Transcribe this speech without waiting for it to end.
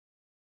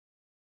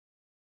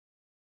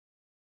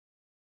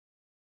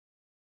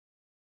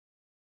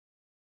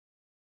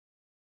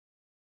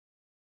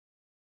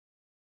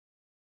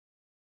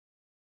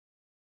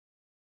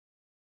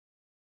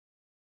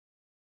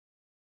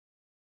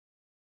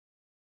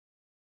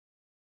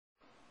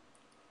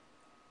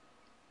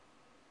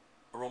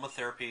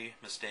Aromatherapy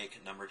mistake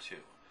number 2.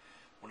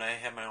 When I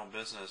had my own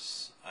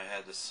business, I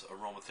had this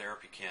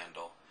aromatherapy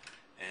candle,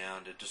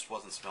 and it just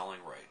wasn't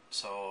smelling right.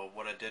 So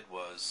what I did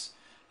was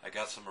I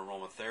got some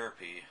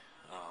aromatherapy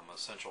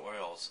essential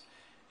oils,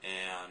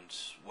 and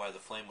while the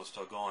flame was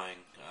still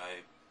going,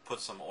 I put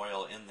some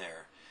oil in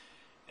there,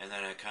 and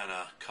then it kind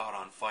of caught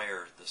on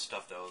fire the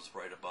stuff that was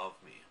right above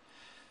me.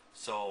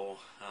 So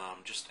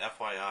just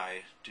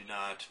FYI, do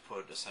not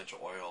put essential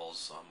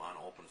oils on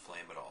open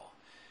flame at all,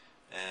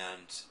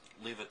 and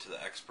leave it to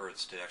the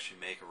experts to actually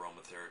make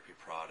aromatherapy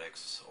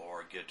products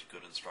or get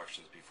good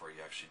instructions before you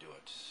actually do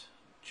it,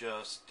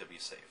 just to be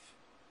safe.